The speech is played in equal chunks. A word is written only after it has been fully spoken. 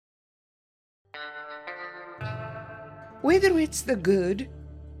Whether it's the good,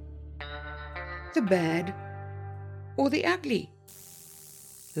 the bad, or the ugly,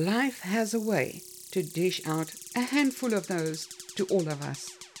 life has a way to dish out a handful of those to all of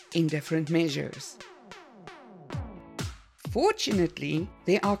us in different measures. Fortunately,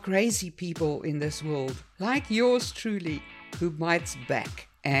 there are crazy people in this world, like yours truly, who bites back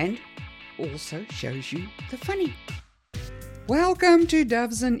and also shows you the funny. Welcome to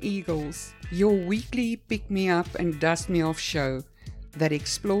Doves and Eagles, your weekly pick-me-up and dust-me-off show that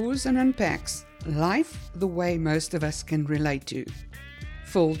explores and unpacks life the way most of us can relate to,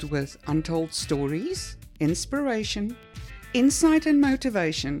 filled with untold stories, inspiration, insight and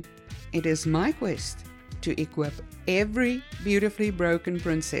motivation. It is my quest to equip every beautifully broken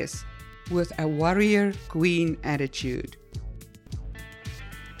princess with a warrior queen attitude.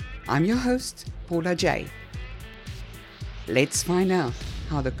 I'm your host, Paula J. Let's find out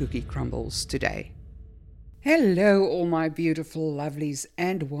how the cookie crumbles today. Hello, all my beautiful lovelies,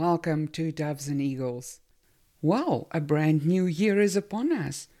 and welcome to Doves and Eagles. Wow, a brand new year is upon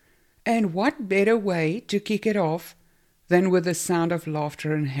us. And what better way to kick it off than with the sound of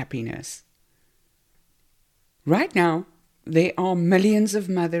laughter and happiness? Right now, there are millions of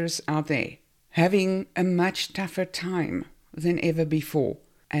mothers out there having a much tougher time than ever before.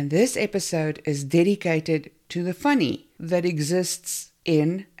 And this episode is dedicated to the funny that exists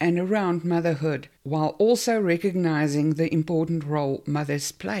in and around motherhood, while also recognizing the important role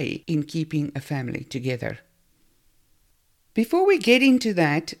mothers play in keeping a family together. Before we get into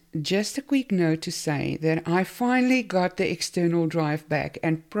that, just a quick note to say that I finally got the external drive back,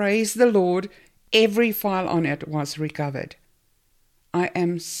 and praise the Lord, every file on it was recovered. I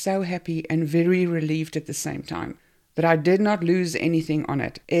am so happy and very relieved at the same time that I did not lose anything on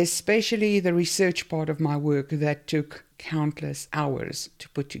it, especially the research part of my work that took countless hours to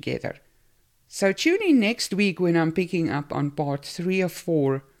put together. So tune in next week when I'm picking up on part 3 or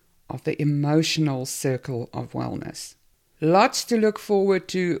 4 of the emotional circle of wellness. Lots to look forward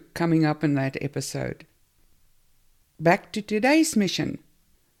to coming up in that episode. Back to today's mission.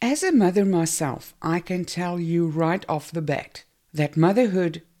 As a mother myself, I can tell you right off the bat that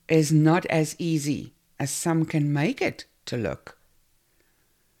motherhood is not as easy as some can make it to look.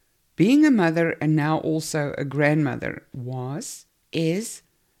 Being a mother and now also a grandmother was, is,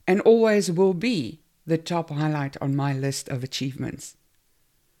 and always will be the top highlight on my list of achievements.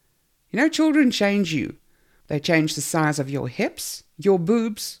 You know, children change you. They change the size of your hips, your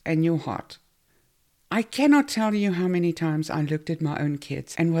boobs, and your heart. I cannot tell you how many times I looked at my own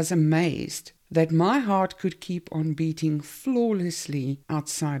kids and was amazed that my heart could keep on beating flawlessly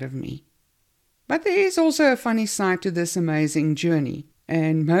outside of me. But there is also a funny side to this amazing journey,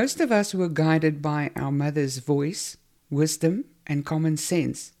 and most of us were guided by our mother's voice, wisdom, and common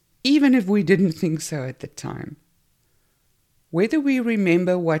sense, even if we didn't think so at the time. Whether we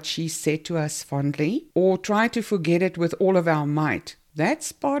remember what she said to us fondly or try to forget it with all of our might,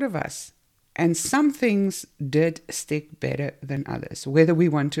 that's part of us. And some things did stick better than others, whether we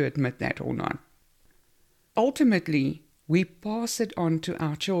want to admit that or not. Ultimately, we pass it on to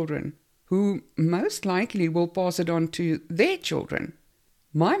our children, who most likely will pass it on to their children.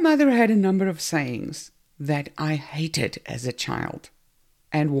 My mother had a number of sayings that I hated as a child.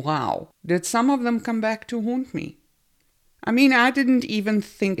 And wow, did some of them come back to haunt me. I mean, I didn't even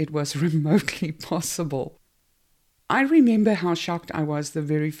think it was remotely possible. I remember how shocked I was the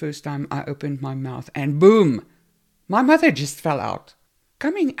very first time I opened my mouth, and boom, my mother just fell out.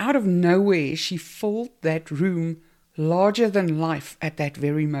 Coming out of nowhere, she filled that room larger than life at that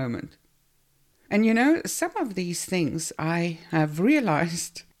very moment. And you know, some of these things I have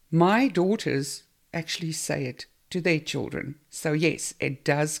realized my daughters actually say it to their children. So yes, it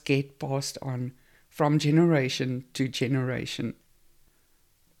does get passed on from generation to generation.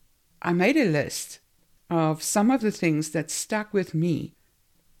 I made a list of some of the things that stuck with me.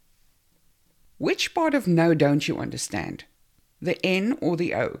 Which part of no don't you understand? The N or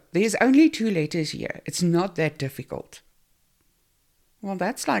the O? There's only 2 letters here. It's not that difficult. Well,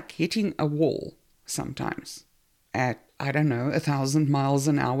 that's like hitting a wall sometimes at, 1,000 miles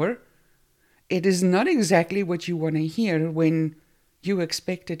an hour. It is not exactly what you want to hear when you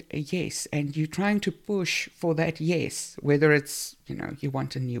expected a yes and you're trying to push for that yes, whether it's, you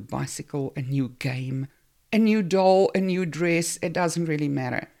want a new bicycle, a new game, a new doll, a new dress, it doesn't really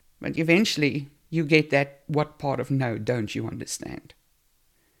matter. But eventually you get that what part of no don't you understand.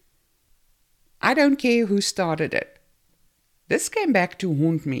 I don't care who started it. This came back to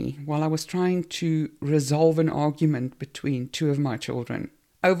haunt me while I was trying to resolve an argument between 2 of my children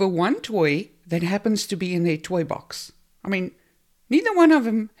over one toy that happens to be in their toy box. I mean, Neither one of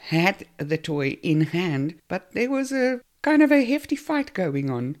them had the toy in hand, but there was a kind of a hefty fight going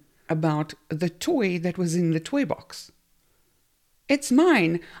on about the toy that was in the toy box. It's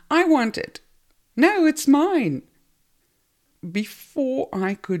mine. I want it. No, it's mine. Before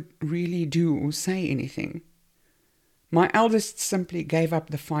I could really do or say anything, my eldest simply gave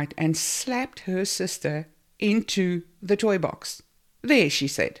up the fight and slapped her sister into the toy box. There, she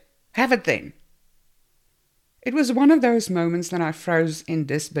said. Have it then. It was one of those moments that I froze in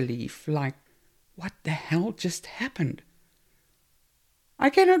disbelief, like, what the hell just happened? I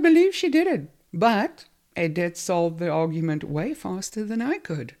cannot believe she did it, but it did solve the argument way faster than I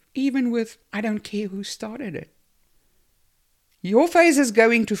could, even with, I don't care who started it. Your face is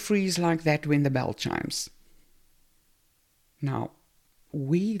going to freeze like that when the bell chimes. Now,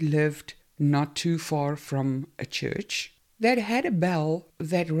 we lived not too far from a church that had a bell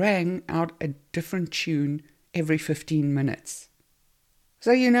that rang out a different tune every 15 minutes.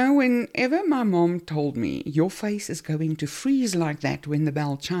 So, whenever my mom told me, your face is going to freeze like that when the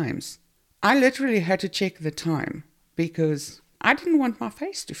bell chimes, I literally had to check the time because I didn't want my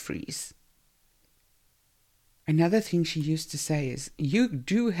face to freeze. Another thing she used to say is, you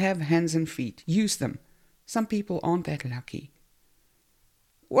do have hands and feet, use them. Some people aren't that lucky.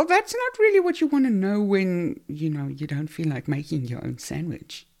 Well, that's not really what you want to know when, you don't feel like making your own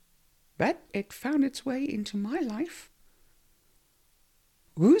sandwich. But it found its way into my life.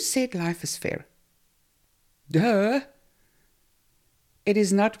 Who said life is fair? Duh! It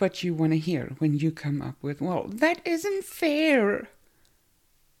is not what you want to hear when you come up with, well, that isn't fair.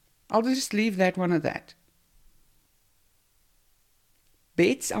 I'll just leave that one at that.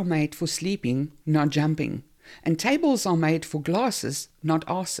 Beds are made for sleeping, not jumping. And tables are made for glasses, not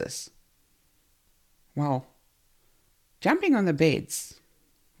asses. Well, jumping on the beds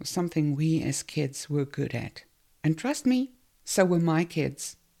was something we as kids were good at. And trust me, so were my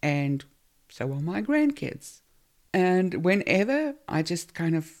kids, and so were my grandkids. And whenever I just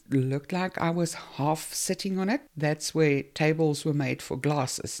kind of looked like I was half sitting on it, that's where tables were made for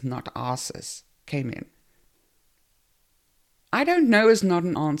glasses, not asses, came in. I don't know is not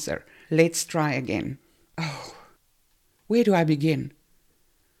an answer. Let's try again. Oh, where do I begin?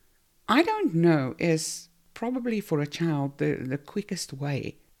 I don't know is probably for a child the quickest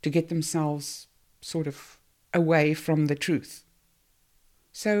way to get themselves sort of away from the truth.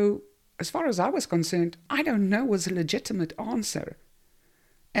 So, as far as I was concerned, I don't know was a legitimate answer.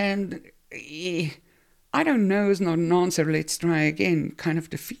 And I don't know is not an answer, let's try again, kind of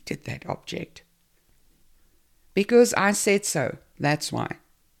defeated that object. Because I said so, that's why.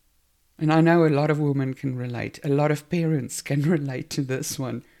 And I know a lot of women can relate, a lot of parents can relate to this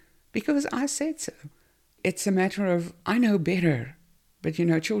one, because I said so. It's a matter of, I know better, but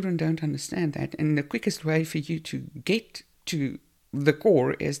children don't understand that. And the quickest way for you to get to the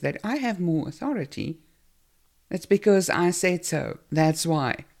core is that I have more authority. It's because I said so, that's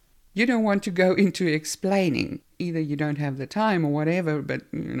why. You don't want to go into explaining, either you don't have the time or whatever, but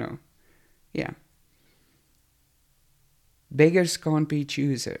yeah. Beggars can't be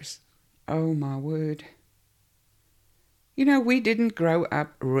choosers. Oh, my word. We didn't grow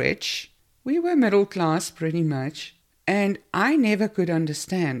up rich. We were middle class pretty much. And I never could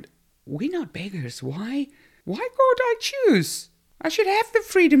understand, we're not beggars. Why? Why can't I choose? I should have the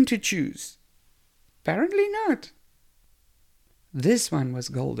freedom to choose. Apparently not. This one was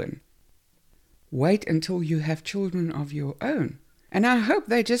golden. Wait until you have children of your own. And I hope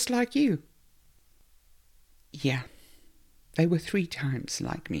they're just like you. Yeah, they were 3 times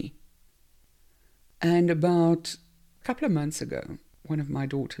like me. And about a couple of months ago, one of my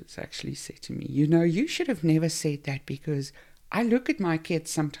daughters actually said to me, you should have never said that, because I look at my kids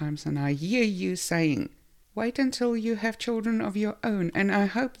sometimes and I hear you saying, wait until you have children of your own, and I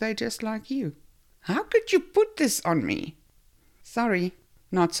hope they're just like you. How could you put this on me? Sorry,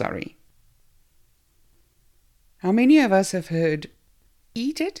 not sorry. How many of us have heard,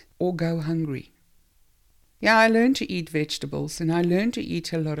 eat it or go hungry? Yeah, I learned to eat vegetables, and I learned to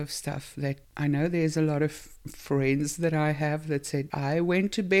eat a lot of stuff that I know there's a lot of friends that I have that said, I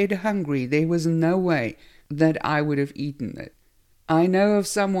went to bed hungry. There was no way that I would have eaten it. I know of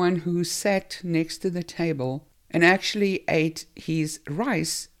someone who sat next to the table and actually ate his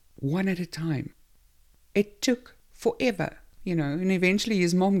rice one at a time. It took forever, and eventually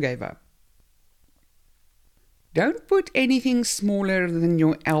his mom gave up. Don't put anything smaller than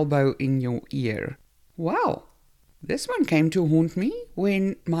your elbow in your ear. Well, this one came to haunt me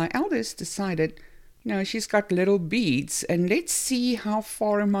when my eldest decided, she's got little beads, and let's see how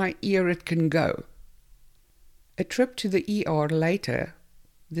far in my ear it can go. A trip to the ER later,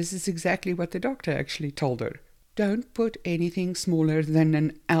 this is exactly what the doctor actually told her. Don't put anything smaller than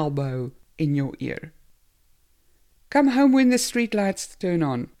an elbow in your ear. Come home when the street lights turn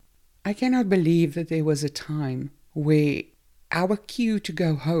on. I cannot believe that there was a time where our cue to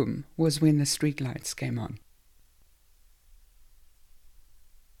go home was when the street lights came on.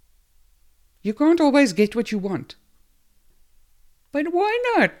 You can't always get what you want. But why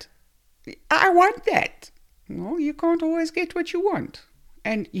not? I want that. Well, you can't always get what you want.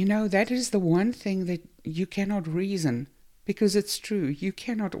 And that is the one thing that you cannot reason, because it's true. You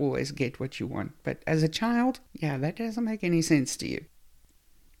cannot always get what you want. But as a child, that doesn't make any sense to you.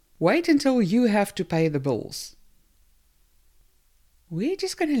 Wait until you have to pay the bills. We're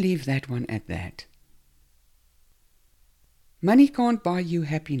just going to leave that one at that. Money can't buy you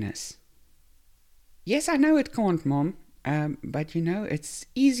happiness. Yes, I know it can't, Mom. But it's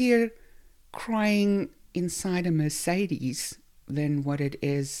easier crying inside a Mercedes than what it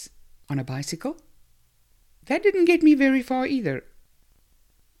is on a bicycle. That didn't get me very far either.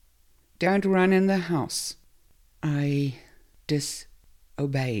 Don't run in the house. I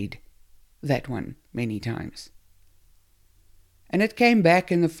disobeyed that one many times. And it came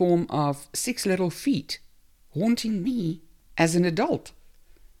back in the form of 6 little feet haunting me as an adult.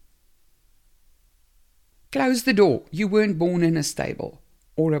 Close the door. You weren't born in a stable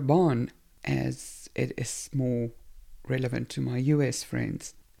or a barn, as it is more relevant to my US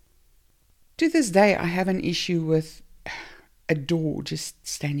friends. To this day, I have an issue with a door just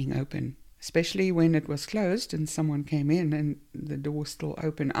standing open, especially when it was closed and someone came in and the door was still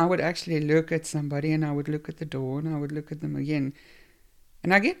open. I would actually look at somebody and I would look at the door and I would look at them again.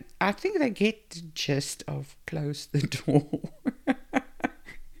 And I think they get the gist of close the door.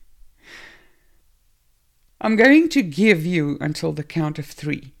 I'm going to give you until the count of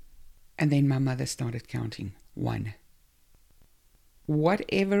 3. And then my mother started counting 1.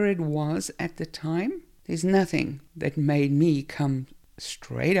 Whatever it was at the time, there's nothing that made me come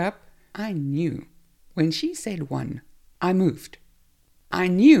straight up. I knew. When she said 1, I moved. I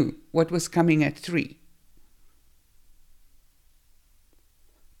knew what was coming at 3.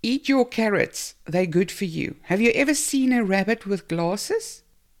 Eat your carrots. They're good for you. Have you ever seen a rabbit with glasses?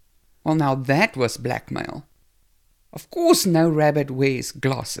 Well, now that was blackmail. Of course no rabbit wears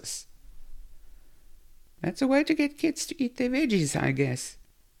glasses. That's a way to get kids to eat their veggies, I guess.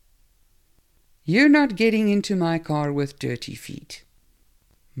 You're not getting into my car with dirty feet.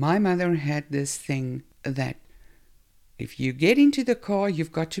 My mother had this thing that if you get into the car,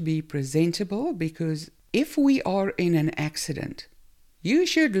 you've got to be presentable, because if we are in an accident, you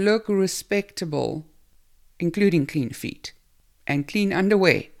should look respectable, including clean feet and clean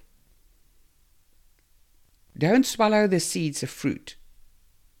underwear. Don't swallow the seeds of fruit.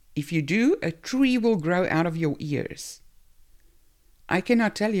 If you do, a tree will grow out of your ears. I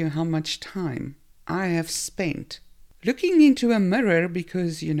cannot tell you how much time I have spent looking into a mirror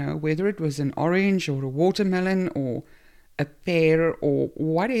because, whether it was an orange or a watermelon or a pear or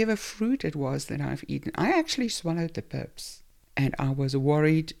whatever fruit it was that I've eaten, I actually swallowed the pips. And I was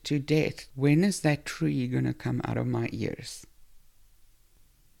worried to death, when is that tree going to come out of my ears?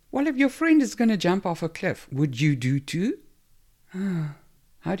 Well, if your friend is going to jump off a cliff, would you do too?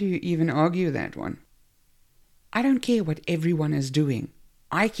 How do you even argue that one? I don't care what everyone is doing.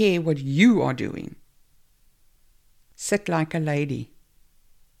 I care what you are doing. Sit like a lady.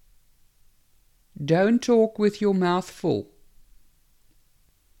 Don't talk with your mouth full.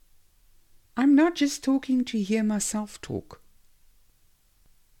 I'm not just talking to hear myself talk.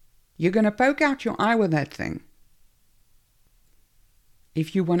 You're going to poke out your eye with that thing.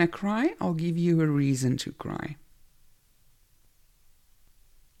 If you want to cry, I'll give you a reason to cry.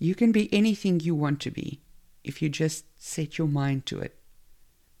 You can be anything you want to be if you just set your mind to it.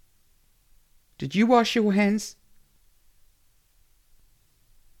 Did you wash your hands?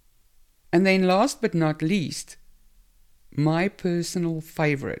 And then last but not least, my personal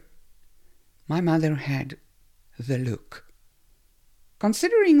favorite. My mother had the look.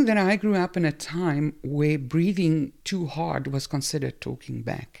 Considering that I grew up in a time where breathing too hard was considered talking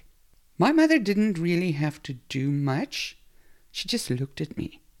back, my mother didn't really have to do much. She just looked at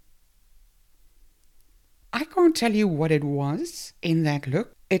me. I can't tell you what it was in that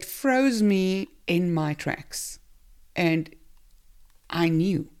look. It froze me in my tracks. And I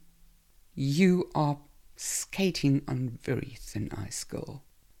knew, you are skating on very thin ice, girl.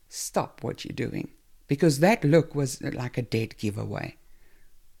 Stop what you're doing. Because that look was like a dead giveaway.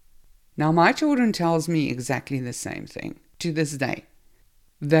 Now, my children tells me exactly the same thing to this day.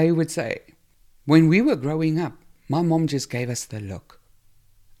 They would say, when we were growing up, my mom just gave us the look.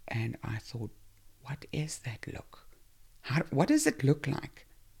 And I thought, what is that look? What does it look like?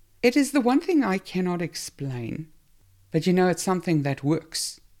 It is the one thing I cannot explain, but it's something that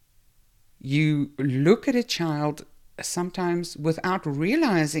works. You look at a child sometimes without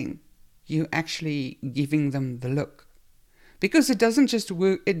realizing you actually giving them the look. Because it didn't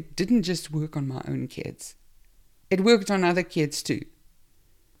just work on my own kids. It worked on other kids too.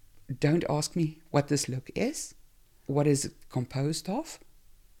 Don't ask me what this look is. What is it composed of?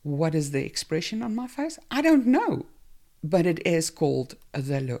 What is the expression on my face? I don't know. But it is called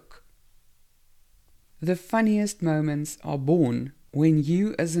the look. The funniest moments are born when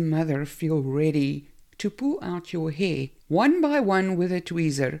you as a mother feel ready to pull out your hair one by one with a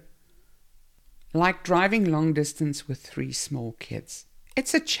tweezer, like driving long distance with 3 small kids.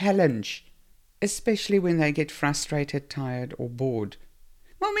 It's a challenge, especially when they get frustrated, tired, or bored.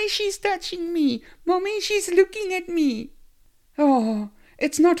 Mommy, she's touching me. Mommy, she's looking at me. Oh,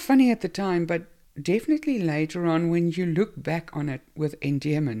 it's not funny at the time, but definitely later on when you look back on it with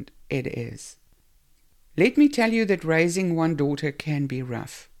endearment, it is. Let me tell you that raising one daughter can be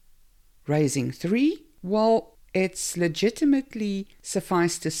rough. Raising 3, well, it's legitimately,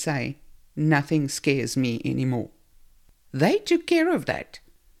 suffice to say, nothing scares me anymore. They took care of that,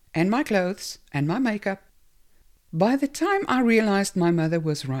 and my clothes, and my makeup. By the time I realized my mother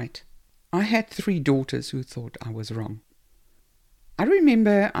was right, I had 3 daughters who thought I was wrong. I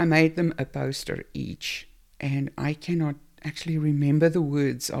remember I made them a poster each, and I cannot actually remember the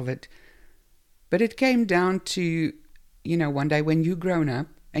words of it, but it came down to, one day when you're grown up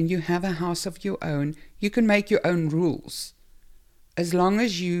and you have a house of your own, you can make your own rules. As long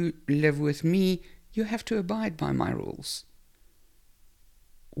as you live with me, you have to abide by my rules.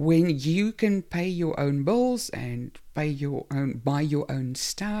 When you can pay your own bills and buy your own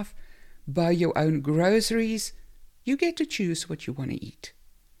stuff, buy your own groceries, you get to choose what you want to eat.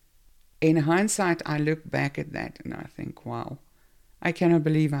 In hindsight, I look back at that and I think, wow, I cannot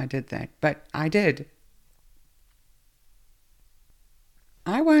believe I did that, but I did.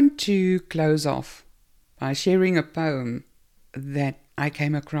 I want to close off by sharing a poem that I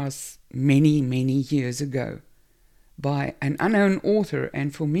came across many, many years ago by an unknown author,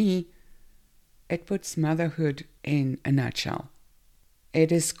 and for me, it puts motherhood in a nutshell.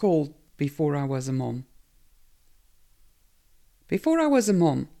 It is called Before I Was a Mom. Before I was a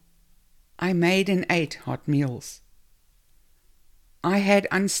mom, I made and ate hot meals. I had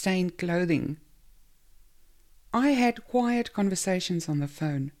unstained clothing. I had quiet conversations on the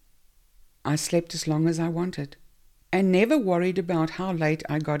phone. I slept as long as I wanted and never worried about how late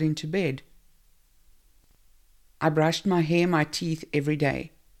I got into bed. I brushed my hair, my teeth every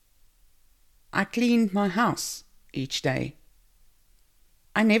day. I cleaned my house each day.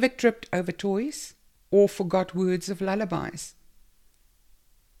 I never tripped over toys or forgot words of lullabies.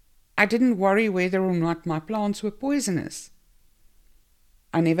 I didn't worry whether or not my plants were poisonous.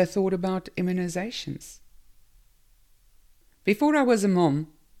 I never thought about immunizations. Before I was a mom,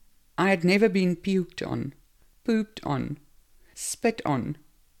 I had never been puked on, pooped on, spit on,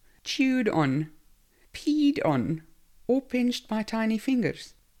 chewed on, peed on, or pinched by tiny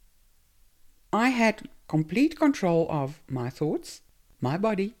fingers. I had complete control of my thoughts, my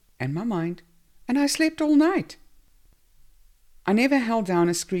body, and my mind, and I slept all night. I never held down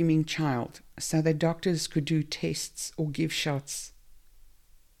a screaming child so that doctors could do tests or give shots.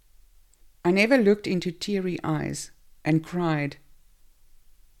 I never looked into teary eyes and cried.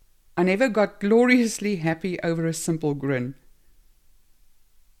 I never got gloriously happy over a simple grin.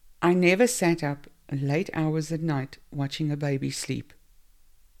 I never sat up late hours at night watching a baby sleep.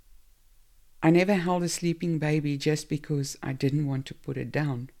 I never held a sleeping baby just because I didn't want to put it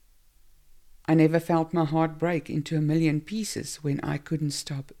down. I never felt my heart break into a million pieces when I couldn't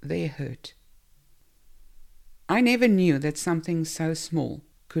stop their hurt. I never knew that something so small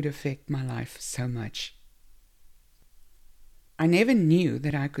could affect my life so much. I never knew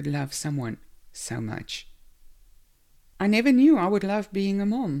that I could love someone so much. I never knew I would love being a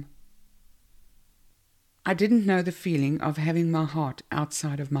mom. I didn't know the feeling of having my heart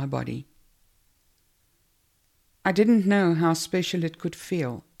outside of my body. I didn't know how special it could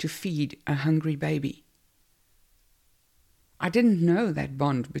feel to feed a hungry baby. I didn't know that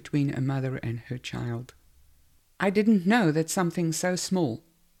bond between a mother and her child. I didn't know that something so small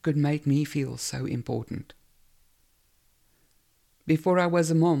could make me feel so important. Before I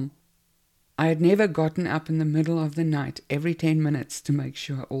was a mom, I had never gotten up in the middle of the night every 10 minutes to make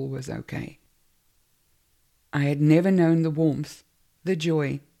sure all was okay. I had never known the warmth, the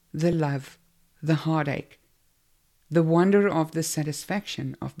joy, the love, the heartache, the wonder of the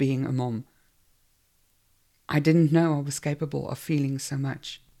satisfaction of being a mom. I didn't know I was capable of feeling so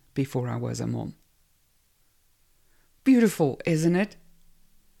much before I was a mom. Beautiful, isn't it?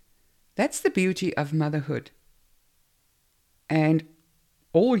 That's the beauty of motherhood. And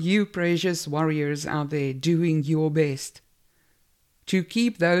all you precious warriors out there doing your best to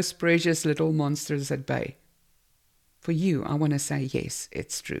keep those precious little monsters at bay. For you, I want to say yes,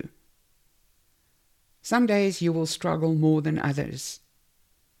 it's true. Some days you will struggle more than others.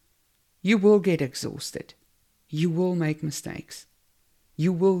 You will get exhausted. You will make mistakes.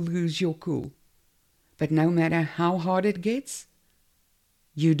 You will lose your cool. But no matter how hard it gets,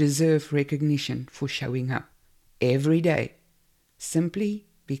 you deserve recognition for showing up every day, simply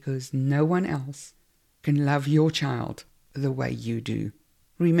because no one else can love your child the way you do.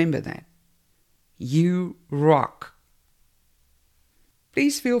 Remember that. You rock.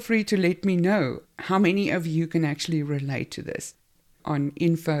 Please feel free to let me know how many of you can actually relate to this on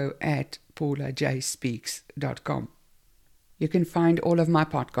info@paulajspeaks.com. You can find all of my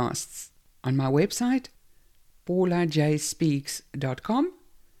podcasts on my website, paulajspeaks.com.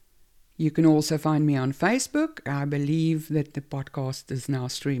 You can also find me on Facebook. I believe that the podcast is now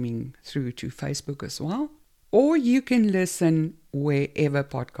streaming through to Facebook as well. Or you can listen wherever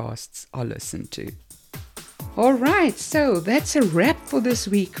podcasts are listened to. All right, so that's a wrap for this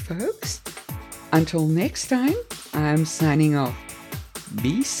week, folks. Until next time, I'm signing off.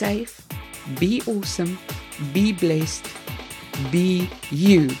 Be safe, be awesome, be blessed, be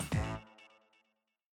you.